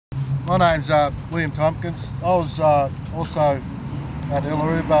My name's William Tompkins. I was also at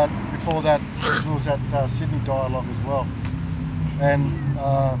Uluru, but before that we was at Sydney Dialogue as well. And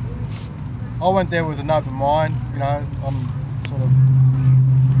I went there with an open mind. You know, I'm sort of,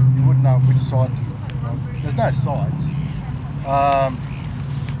 you wouldn't know which side. There's no sides.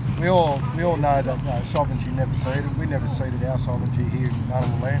 We all know that sovereignty never ceded. We never ceded our sovereignty here in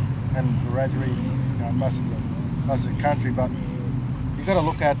Ngunnawal land and Wiradjuri, most of the country. But you've got to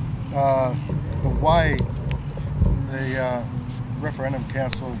look at the way the Referendum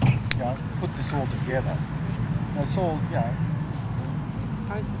Council, put this all together. It's all,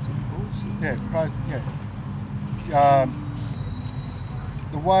 process was bullshit.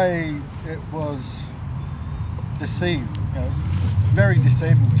 The way it was deceived, it's very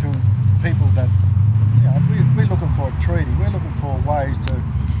deceiving to people that, we're looking for a treaty. We're looking for ways to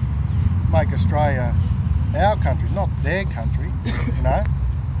make Australia our country, not their country,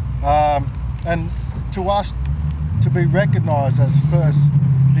 and to us to be recognised as First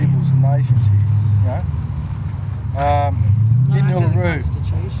Peoples and Nations here,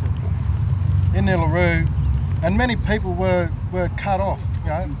 in Uluru, and many people were cut off.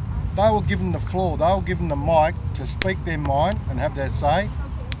 They were given the floor, they were given the mic to speak their mind and have their say,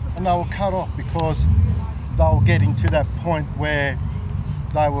 and they were cut off because they were getting to that point where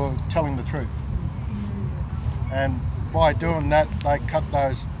they were telling the truth. And by doing that, they cut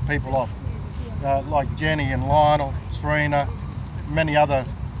those people off, like Jenny and Lionel, Serena, many other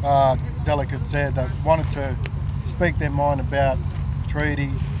delegates there that wanted to speak their mind about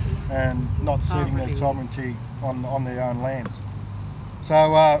treaty and not ceding their sovereignty on their own lands.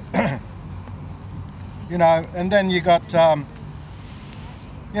 So, and then you got, and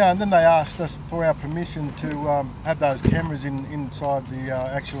then they asked us for our permission to have those cameras inside the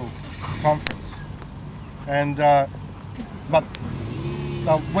actual conference. And, but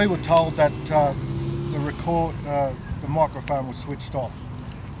we were told that the microphone was switched off.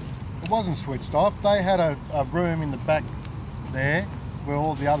 It wasn't switched off. They had a room in the back there where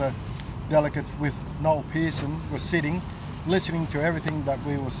all the other delegates with Noel Pearson were sitting, listening to everything that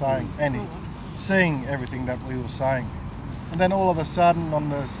we were saying and seeing everything that we were saying. And then all of a sudden on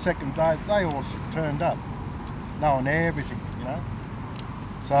the second day, they all turned up, knowing everything,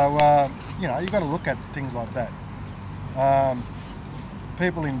 So, you've got to look at things like that.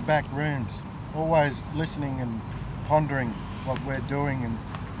 People in back rooms, always listening and pondering what we're doing and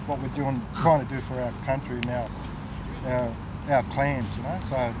what we're doing, trying to do for our country and our clans,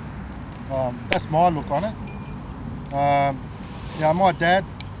 So that's my look on it. My dad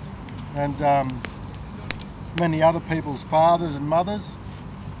and many other people's fathers and mothers,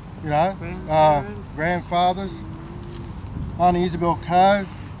 grandfathers, Auntie Isabel Coe,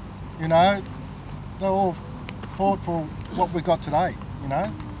 they all fought for what we got today,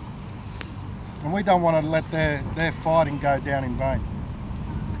 and we don't want to let their fighting go down in vain.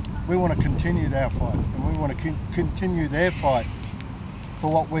 We want to continue our fight, and we want to continue their fight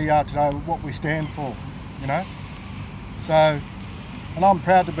for what we are today, what we stand for, So, and I'm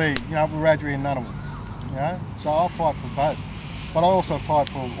proud to be, Wiradjuri and Ngunnawal, So I'll fight for both, but I also fight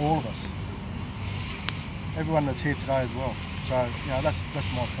for all of us, everyone that's here today as well. So, that's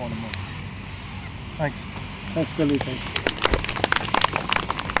my point of view. Thanks. Thanks, Billy. Thanks.